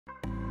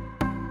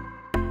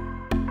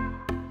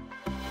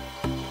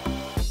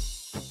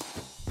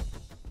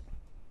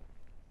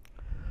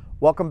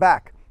Welcome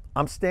back.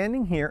 I'm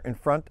standing here in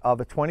front of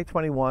a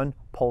 2021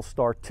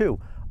 Polestar 2,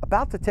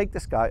 about to take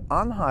this guy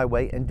on the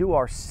highway and do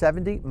our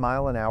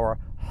 70-mile-an-hour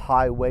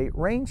highway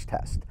range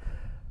test.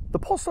 The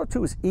Polestar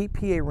 2 is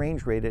EPA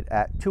range rated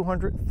at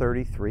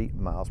 233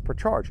 miles per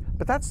charge,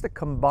 but that's the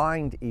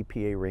combined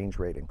EPA range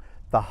rating.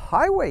 The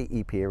highway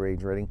EPA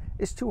range rating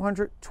is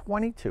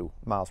 222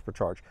 miles per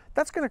charge.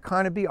 That's going to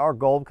kind of be our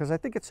goal because I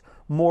think it's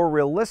more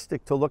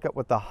realistic to look at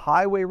what the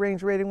highway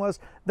range rating was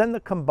than the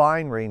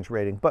combined range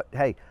rating. But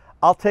hey,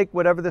 I'll take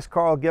whatever this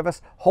car will give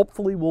us.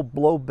 Hopefully we'll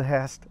blow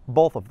past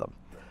both of them.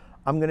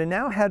 I'm going to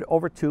now head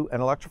over to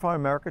an Electrify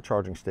America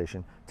charging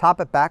station,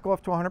 top it back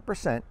off to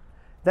 100%,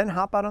 then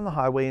hop out on the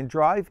highway and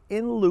drive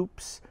in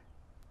loops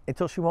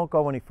until she won't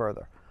go any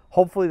further.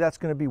 Hopefully that's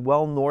going to be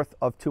well north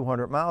of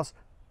 200 miles,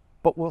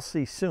 but we'll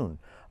see soon.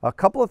 A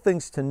couple of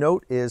things to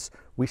note is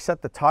we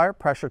set the tire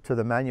pressure to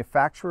the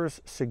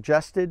manufacturer's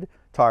suggested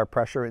tire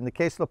pressure. In the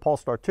case of the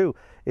Polestar 2,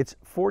 it's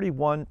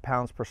 41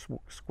 pounds per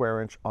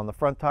square inch on the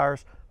front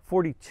tires,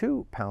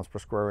 42 pounds per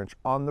square inch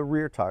on the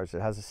rear tires.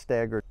 It has a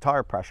staggered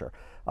tire pressure.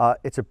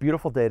 It's a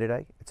beautiful day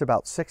today. It's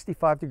about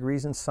 65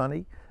 degrees and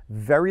sunny,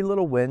 very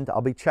little wind.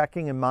 I'll be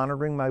checking and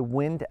monitoring my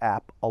wind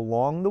app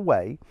along the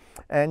way,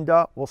 and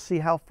we'll see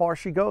how far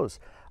she goes.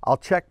 I'll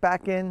check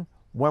back in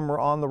when we're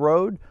on the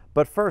road,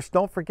 but first,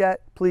 don't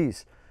forget,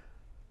 please,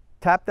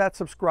 tap that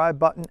subscribe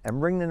button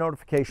and ring the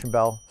notification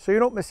bell so you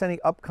don't miss any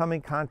upcoming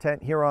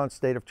content here on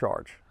State of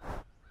Charge.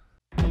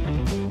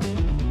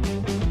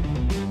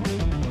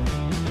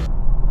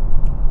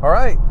 All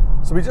right,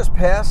 so we just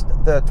passed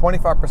the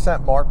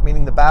 25% mark,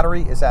 meaning the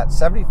battery is at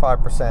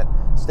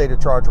 75% state of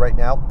charge right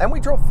now, and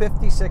we drove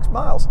 56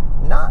 miles.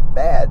 Not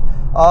bad.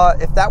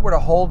 If that were to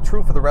hold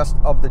true for the rest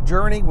of the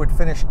journey, we'd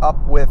finish up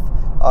with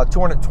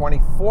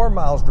 224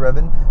 miles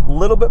driven, a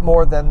little bit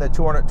more than the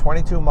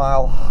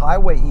 222-mile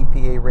highway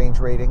EPA range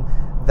rating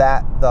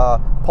that the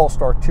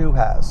Polestar 2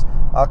 has.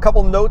 A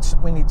couple notes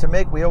we need to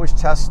make. We always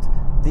test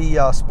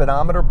the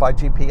speedometer by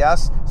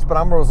GPS.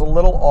 Speedometer was a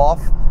little off.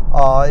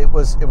 It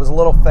was a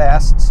little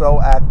fast. So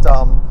at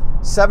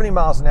 70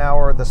 miles an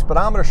hour, the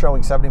speedometer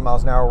showing 70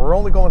 miles an hour, we're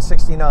only going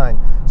 69.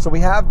 So we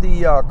have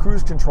the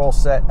cruise control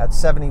set at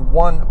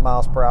 71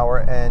 miles per hour,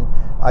 and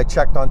I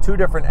checked on two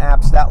different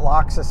apps. That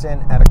locks us in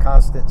at a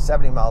constant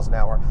 70 miles an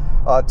hour.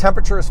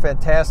 Temperature is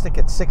fantastic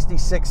at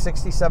 66,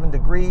 67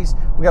 degrees.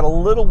 We got a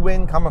little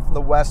wind coming from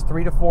the west,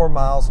 3 to 4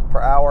 miles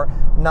per hour.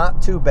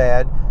 Not too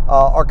bad.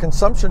 Our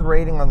consumption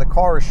rating on the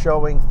car is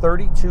showing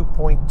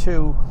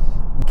 32.2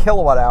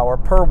 kilowatt hour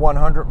per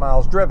 100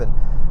 miles driven.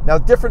 Now,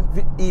 different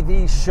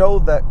EVs show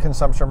that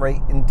consumption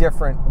rate in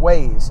different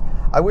ways.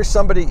 I wish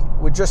somebody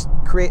would just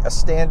create a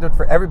standard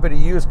for everybody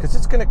to use, because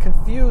it's going to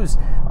confuse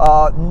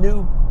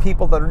new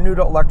people that are new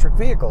to electric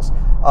vehicles.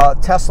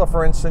 Tesla,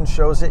 for instance,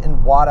 shows it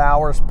in watt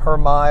hours per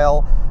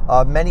mile.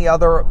 Many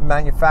other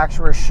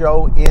manufacturers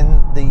show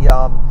in the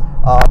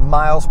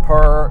miles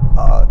per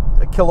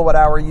kilowatt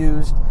hour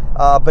used.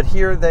 But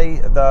here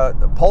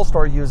the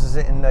Polestar uses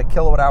it in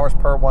kilowatt hours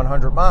per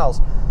 100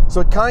 miles. So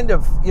it kind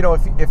of, you know,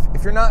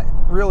 if you're not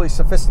really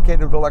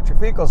sophisticated with electric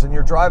vehicles and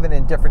you're driving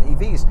in different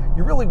EVs,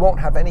 you really won't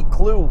have any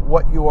clue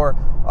what your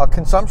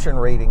consumption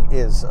rating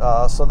is.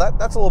 So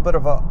that's a little bit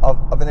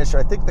of an issue.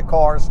 I think the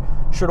cars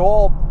should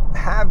all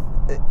have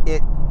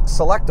it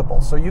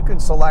selectable, so you can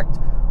select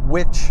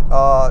which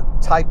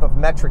type of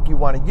metric you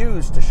want to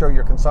use to show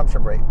your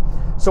consumption rate.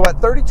 So at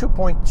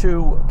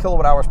 32.2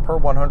 kilowatt hours per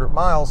 100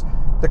 miles,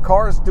 the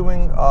car is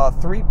doing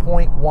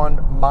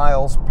 3.1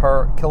 miles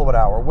per kilowatt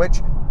hour,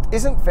 which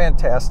isn't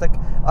fantastic.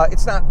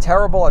 It's not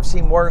terrible. I've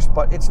seen worse,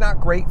 but it's not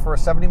great for a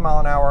 70 mile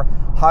an hour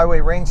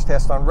highway range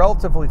test on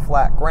relatively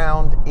flat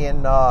ground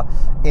in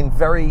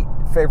very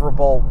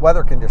favorable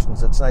weather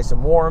conditions. It's nice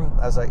and warm,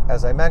 as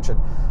I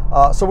mentioned.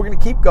 So we're going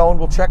to keep going.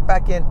 We'll check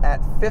back in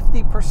at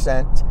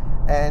 50%,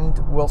 and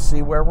we'll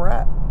see where we're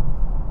at.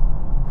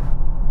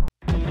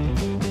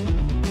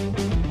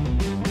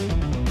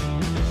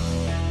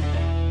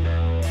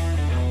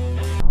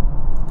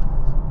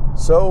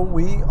 So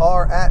we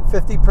are at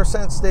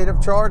 50% state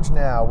of charge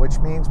now, which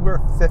means we're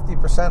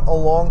 50%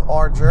 along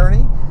our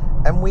journey,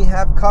 and we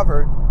have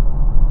covered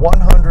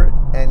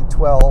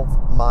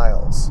 112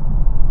 miles.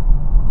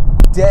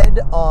 Dead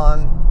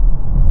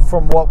on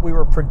from what we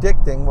were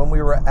predicting when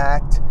we were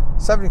at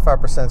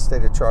 75%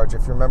 state of charge.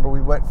 If you remember,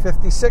 we went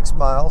 56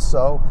 miles,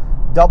 so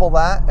double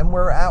that, and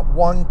we're at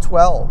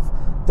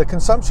 112. The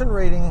consumption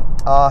rating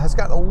has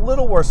gotten a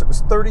little worse. It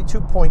was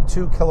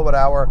 32.2 kilowatt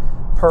hour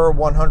per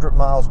 100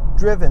 miles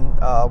driven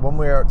when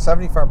we were at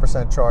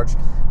 75% charge.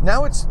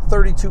 Now it's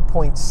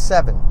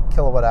 32.7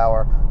 kilowatt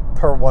hour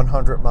per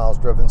 100 miles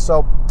driven.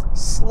 So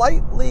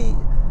slightly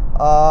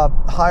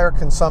higher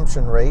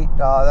consumption rate.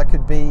 That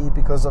could be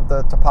because of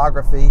the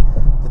topography.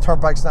 The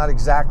turnpike's not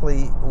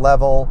exactly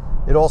level.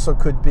 It also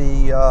could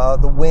be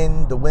the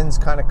wind. The wind's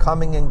kind of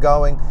coming and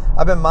going.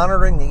 I've been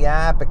monitoring the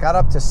app. It got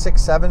up to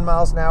 6, 7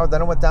 miles an hour.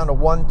 Then it went down to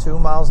 1, 2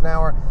 miles an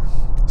hour.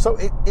 So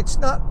it's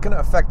not going to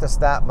affect us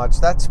that much.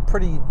 That's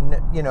pretty,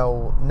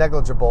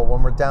 negligible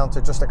when we're down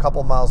to just a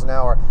couple miles an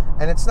hour.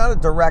 And it's not a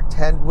direct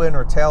headwind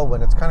or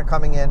tailwind. It's kind of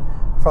coming in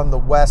from the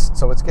west,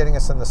 so it's getting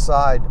us in the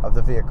side of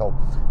the vehicle.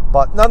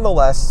 But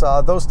nonetheless,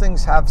 those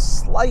things have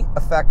slight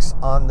effects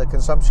on the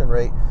consumption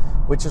rate,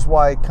 which is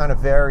why it kind of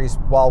varies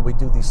while we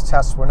do these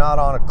tests. We're not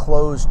on a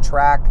closed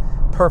track,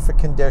 perfect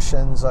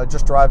conditions,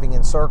 just driving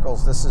in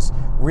circles. This is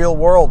real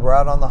world. We're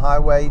out on the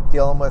highway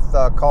dealing with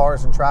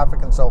cars and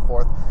traffic and so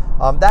forth.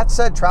 That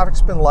said,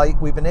 traffic's been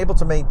light. We've been able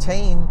to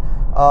maintain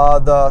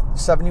the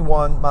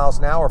 71 miles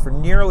an hour for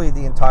nearly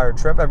the entire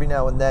trip. Every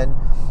now and then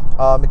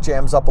it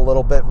jams up a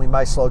little bit and we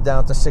might slow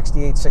down to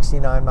 68,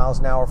 69 miles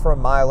an hour for a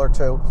mile or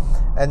two.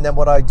 And then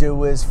what I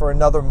do is for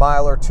another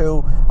mile or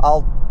two,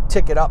 I'll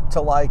tick it up to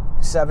like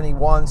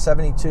 71,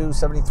 72,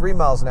 73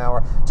 miles an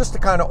hour, just to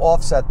kind of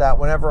offset that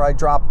whenever I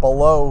drop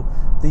below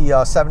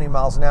the 70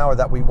 miles an hour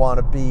that we want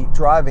to be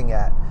driving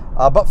at.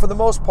 But for the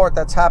most part,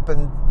 that's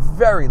happened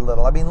very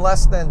little. I mean,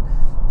 less than,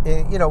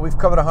 we've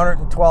covered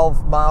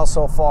 112 miles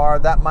so far.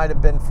 That might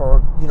have been for,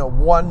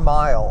 1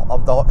 mile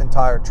of the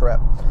entire trip.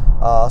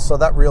 So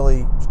that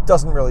really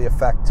doesn't really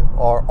affect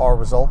our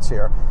results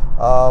here.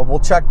 We'll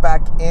check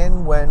back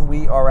in when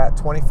we are at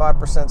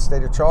 25%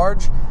 state of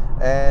charge,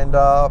 and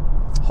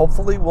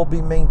hopefully we'll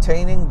be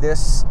maintaining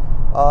this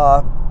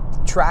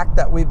track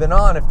that we've been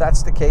on. If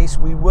that's the case,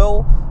 we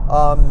will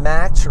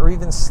match or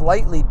even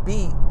slightly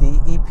beat the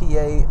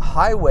EPA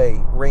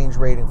highway range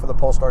rating for the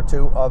Polestar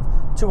 2 of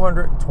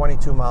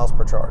 222 miles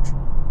per charge.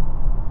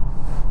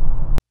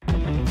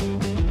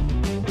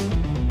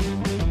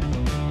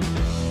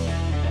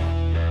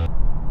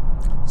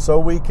 So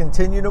we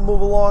continue to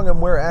move along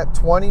and we're at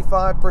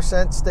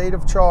 25% state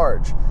of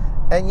charge.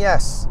 And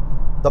yes,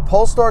 the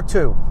Polestar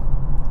 2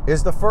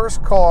 is the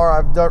first car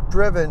I've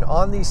driven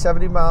on the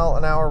 70 mile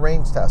an hour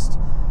range test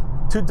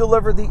to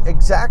deliver the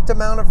exact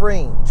amount of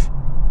range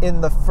in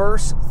the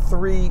first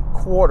 3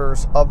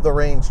 quarters of the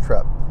range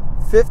trip.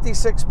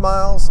 56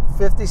 miles,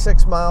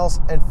 56 miles,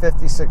 and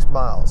 56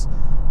 miles.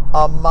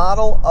 A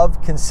model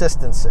of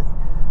consistency.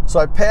 So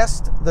I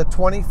passed the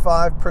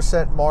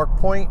 25% mark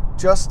point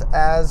just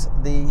as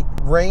the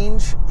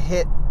range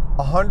hit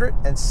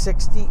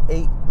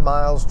 168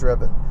 miles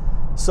driven.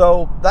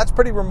 So that's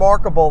pretty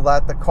remarkable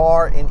that the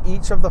car in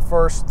each of the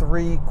first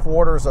 3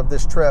 quarters of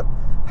this trip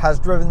has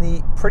driven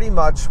the pretty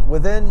much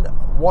within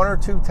 1 or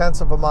 2 tenths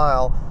of a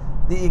mile,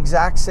 the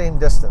exact same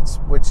distance,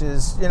 which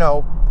is,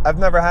 I've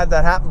never had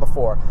that happen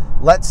before.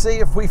 Let's see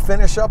if we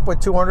finish up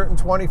with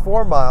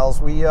 224 miles.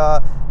 We're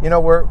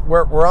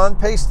on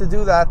pace to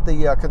do that.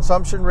 The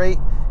consumption rate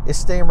is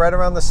staying right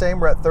around the same.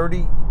 We're at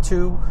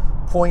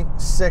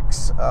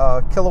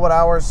 32.6 kilowatt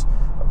hours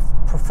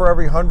for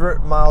every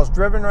 100 miles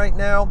driven right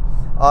now.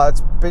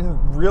 It's been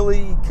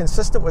really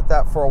consistent with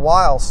that for a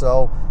while,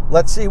 so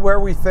let's see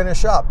where we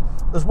finish up.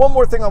 There's one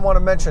more thing I want to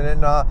mention,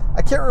 and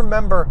I can't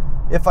remember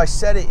if I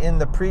said it in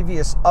the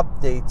previous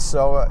update,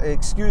 so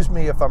excuse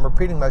me if I'm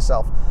repeating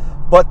myself.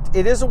 But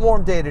it is a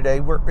warm day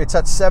today. It's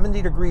at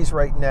 70 degrees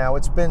right now.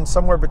 It's been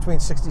somewhere between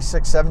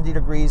 66, 70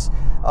 degrees.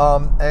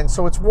 And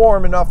so it's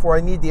warm enough where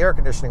I need the air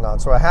conditioning on.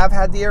 So I have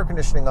had the air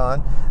conditioning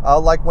on.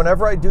 Like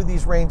whenever I do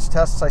these range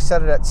tests, I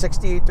set it at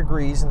 68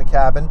 degrees in the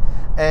cabin.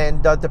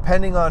 And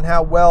depending on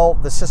how well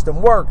the system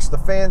works, the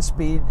fan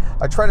speed,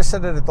 I try to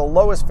set it at the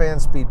lowest fan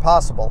speed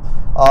possible,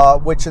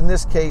 which in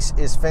this case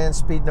is fan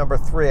speed number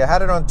 3. I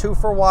had it on 2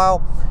 for a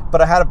while,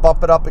 but I had to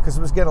bump it up because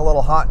it was getting a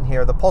little hot in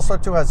here. The Polestar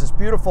 2 has this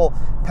beautiful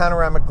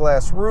panoramic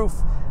glass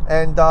roof,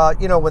 and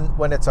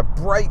when it's a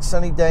bright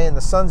sunny day and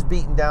the sun's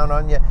beating down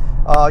on you,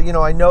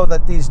 I know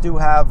that these do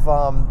have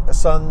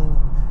sun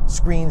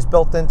screens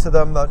built into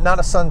them, not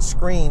a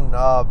sunscreen,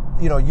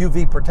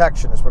 UV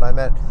protection is what I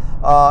meant,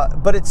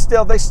 but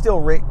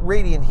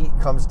radiant heat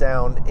comes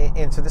down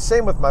into the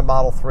same with my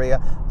Model 3.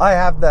 I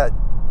have that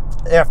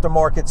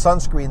aftermarket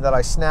sunscreen that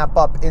I snap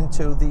up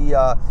into the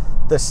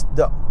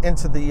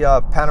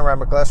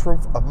panoramic glass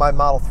roof of my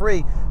Model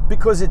 3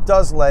 because it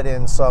does let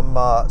in some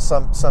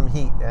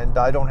heat, and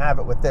I don't have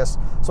it with this.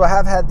 So I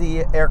have had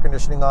the air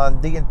conditioning on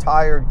the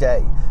entire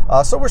day.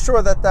 So we're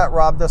sure that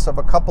robbed us of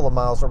a couple of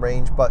miles of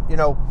range, but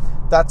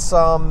that's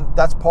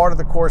part of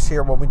the course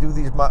here when we do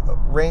these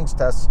range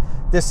tests.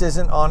 This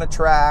isn't on a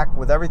track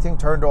with everything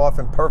turned off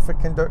in perfect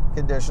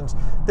conditions.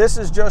 This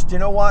is just,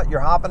 you're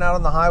hopping out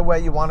on the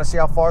highway, you want to see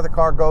how far the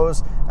car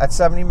goes at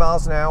 70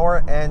 miles an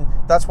hour, and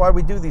that's why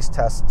we do these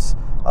tests.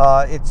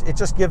 It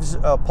just gives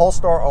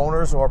Polestar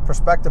owners or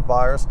prospective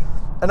buyers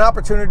an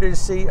opportunity to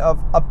see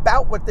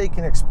about what they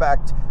can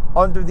expect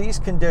under these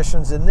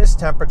conditions in this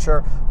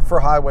temperature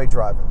for highway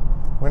driving.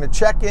 We're going to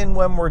check in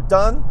when we're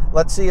done.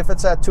 Let's see if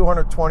it's at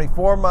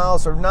 224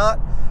 miles or not.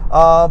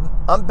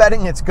 I'm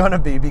betting it's going to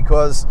be,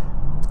 because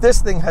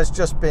this thing has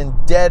just been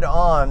dead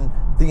on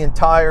the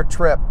entire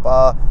trip.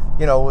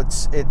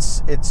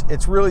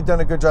 It's really done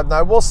a good job. Now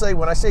I will say,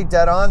 when I say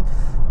dead on,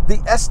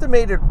 the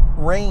estimated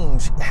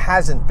range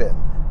hasn't been.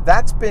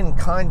 That's been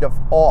kind of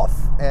off,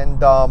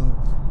 and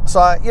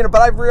So,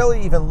 but I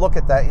really even look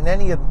at that in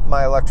any of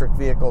my electric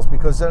vehicles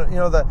because,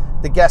 the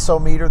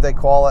gasometer, they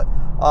call it,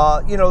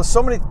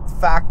 so many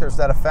factors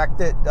that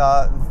affect it.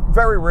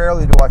 Very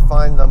rarely do I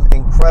find them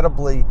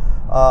incredibly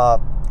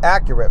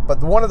accurate.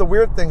 But one of the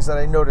weird things that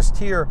I noticed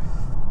here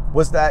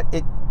was that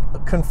it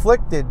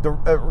conflicted,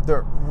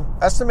 the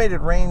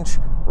estimated range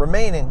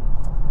remaining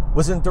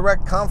was in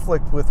direct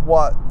conflict with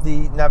what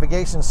the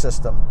navigation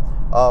system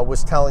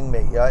was telling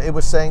me. It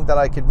was saying that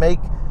I could make,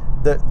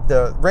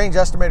 the range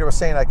estimator was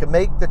saying I could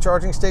make the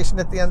charging station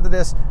at the end of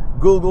this.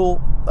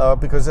 Google,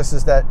 because this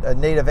is that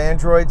native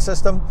Android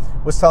system,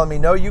 was telling me,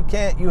 no, you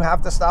can't. You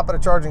have to stop at a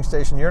charging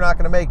station. You're not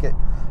going to make it.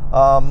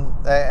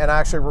 And I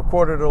actually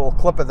recorded a little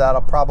clip of that.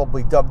 I'll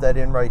probably dub that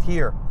in right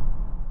here.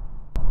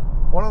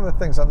 One of the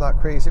things I'm not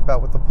crazy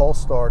about with the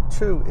Polestar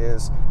 2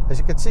 is, as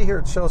you can see here,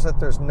 it shows that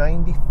there's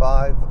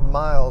 95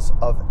 miles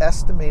of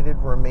estimated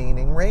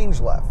remaining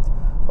range left.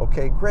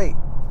 Okay, great.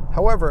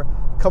 However,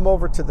 come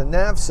over to the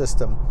nav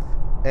system,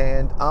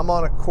 and I'm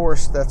on a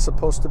course that's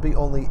supposed to be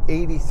only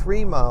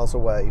 83 miles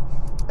away,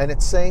 and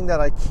it's saying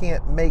that I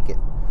can't make it.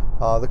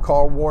 The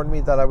car warned me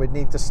that I would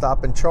need to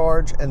stop and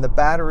charge, and the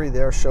battery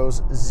there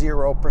shows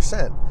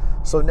 0%.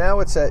 So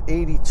now it's at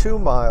 82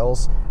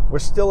 miles. We're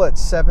still at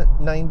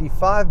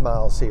 95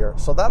 miles here.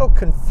 So that'll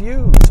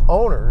confuse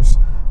owners.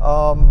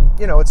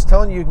 It's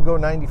telling you can go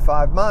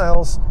 95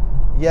 miles,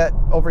 yet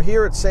over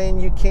here it's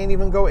saying you can't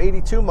even go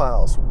 82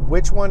 miles.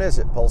 Which one is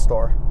it,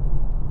 Polestar?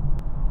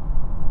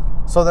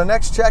 So the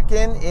next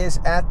check-in is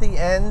at the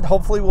end.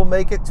 Hopefully we'll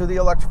make it to the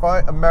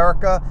Electrify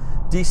America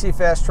DC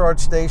fast charge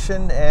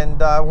station,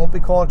 and I won't be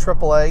calling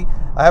AAA.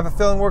 I have a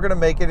feeling we're going to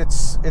make it.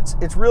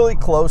 It's really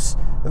close.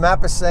 The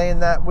map is saying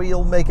that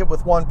we'll make it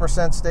with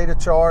 1% state of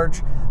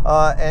charge,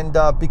 and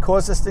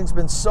because this thing's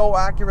been so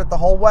accurate the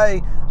whole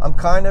way, I'm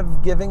kind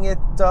of giving it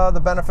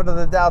the benefit of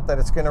the doubt that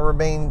it's going to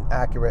remain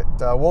accurate.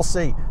 We'll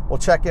see. We'll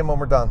check in when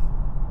we're done.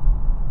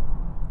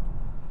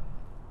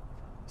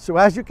 So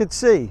as you can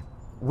see,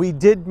 we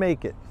did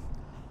make it,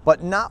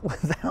 but not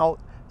without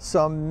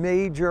some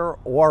major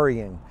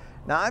worrying.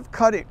 Now, I've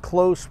cut it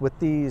close with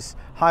these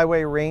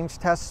highway range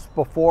tests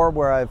before,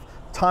 where I've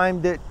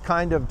timed it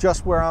kind of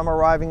just where I'm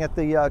arriving at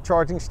the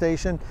charging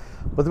station,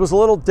 but it was a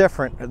little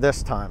different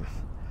this time.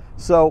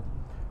 So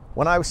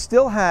when I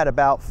still had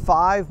about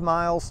 5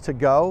 miles to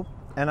go,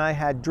 and I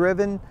had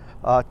driven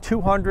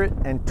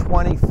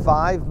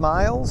 225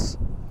 miles,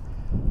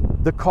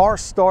 the car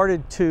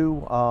started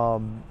to,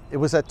 it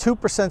was at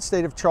 2%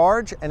 state of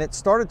charge, and it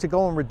started to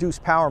go in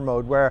reduced power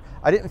mode, where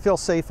I didn't feel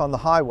safe on the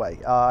highway.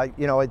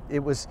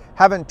 It was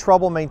having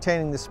trouble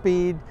maintaining the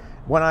speed.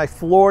 When I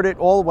floored it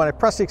when I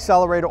pressed the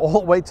accelerator all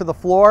the way to the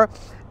floor,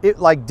 it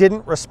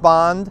didn't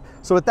respond.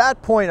 So at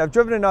that point, I've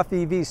driven enough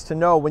EVs to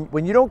know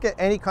when you don't get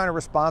any kind of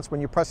response when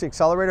you press the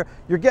accelerator,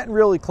 you're getting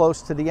really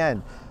close to the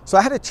end. So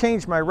I had to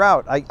change my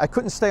route. I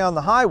couldn't stay on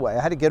the highway.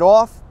 I had to get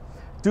off,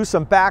 do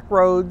some back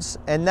roads,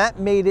 and that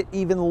made it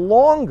even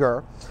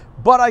longer,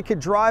 but I could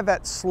drive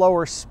at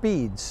slower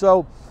speeds.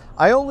 So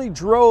I only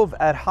drove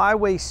at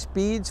highway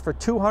speeds for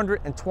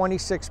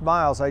 226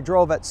 miles. I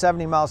drove at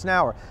 70 miles an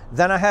hour.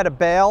 Then I had to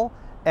bail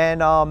and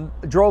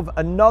drove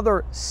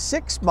another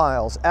 6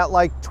 miles at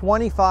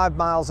 25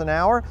 miles an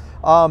hour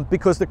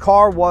because the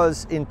car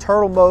was in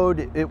turtle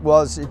mode. It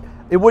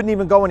wouldn't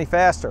even go any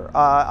faster.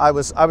 I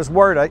was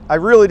worried. I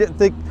really didn't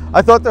think,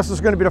 I thought this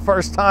was going to be the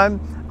first time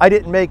I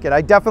didn't make it.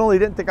 I definitely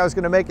didn't think I was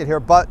going to make it here,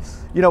 but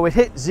it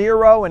hit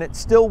 0 and it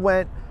still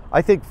went,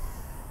 I think,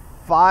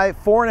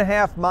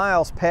 4.5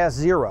 miles past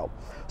 0.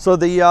 So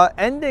the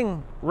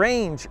ending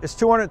range is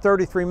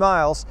 233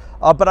 miles,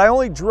 but I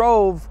only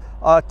drove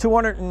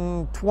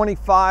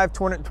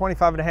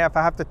 225 and a half.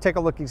 I have to take a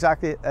look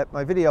exactly at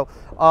my video,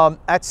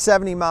 at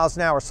 70 miles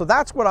an hour. So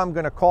that's what I'm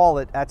going to call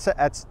it. At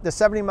the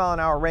 70 mile an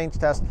hour range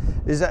test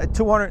is at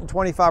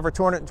 225 or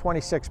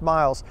 226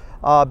 miles,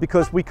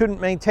 because we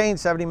couldn't maintain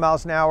 70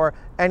 miles an hour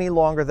any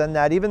longer than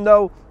that, even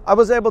though I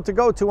was able to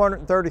go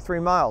 233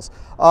 miles.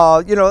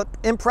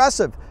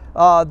 Impressive.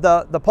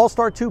 The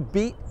Polestar 2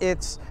 beat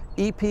its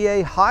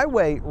EPA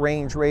highway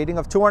range rating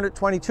of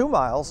 222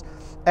 miles.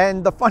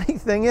 And the funny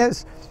thing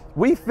is,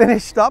 we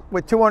finished up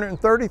with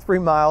 233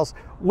 miles,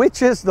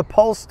 which is the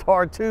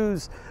Polestar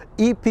 2's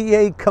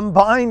EPA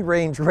combined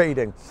range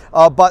rating.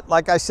 But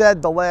like I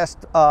said, the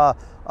last, I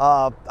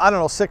don't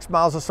know, 6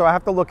 miles or so, I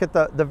have to look at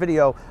the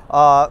video,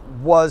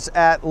 was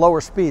at lower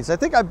speeds. I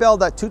think I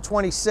bailed at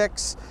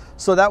 226,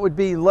 so that would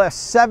be less.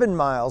 7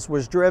 miles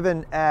was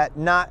driven at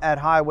not at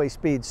highway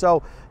speed.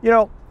 So,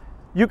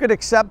 you could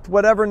accept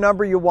whatever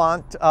number you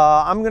want.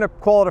 I'm going to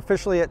call it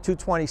officially at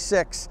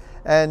 226.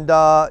 And,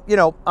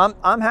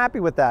 I'm happy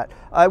with that.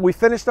 We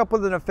finished up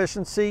with an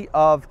efficiency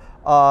of,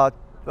 I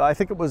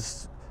think it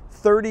was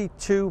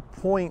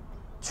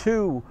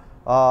 32.2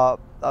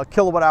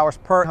 kilowatt hours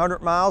per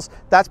 100 miles.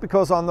 That's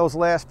because on those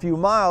last few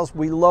miles,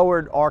 we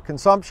lowered our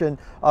consumption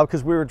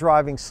because we were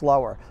driving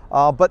slower.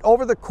 But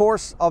over the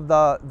course of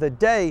the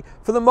day,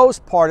 for the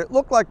most part, it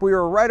looked like we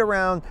were right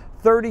around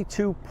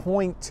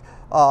 32.4,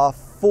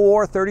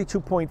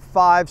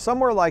 32.5,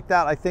 somewhere like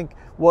that, I think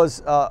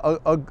was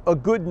a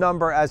good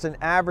number as an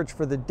average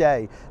for the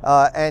day.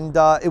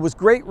 It was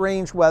great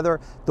range weather.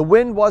 The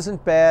wind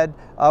wasn't bad.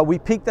 We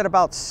peaked at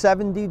about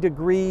 70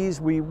 degrees.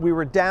 We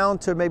were down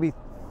to maybe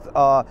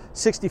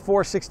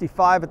 64,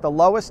 65 at the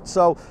lowest.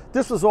 So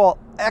this was all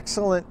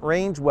excellent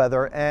range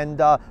weather, and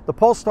the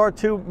Polestar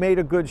 2 made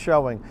a good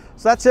showing.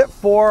 So that's it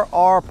for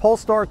our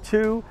Polestar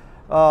 2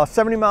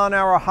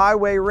 70-mile-an-hour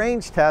highway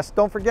range test.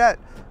 Don't forget,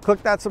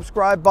 click that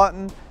subscribe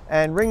button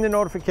and ring the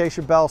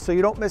notification bell so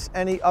you don't miss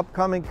any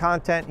upcoming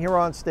content here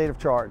on State of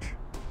Charge.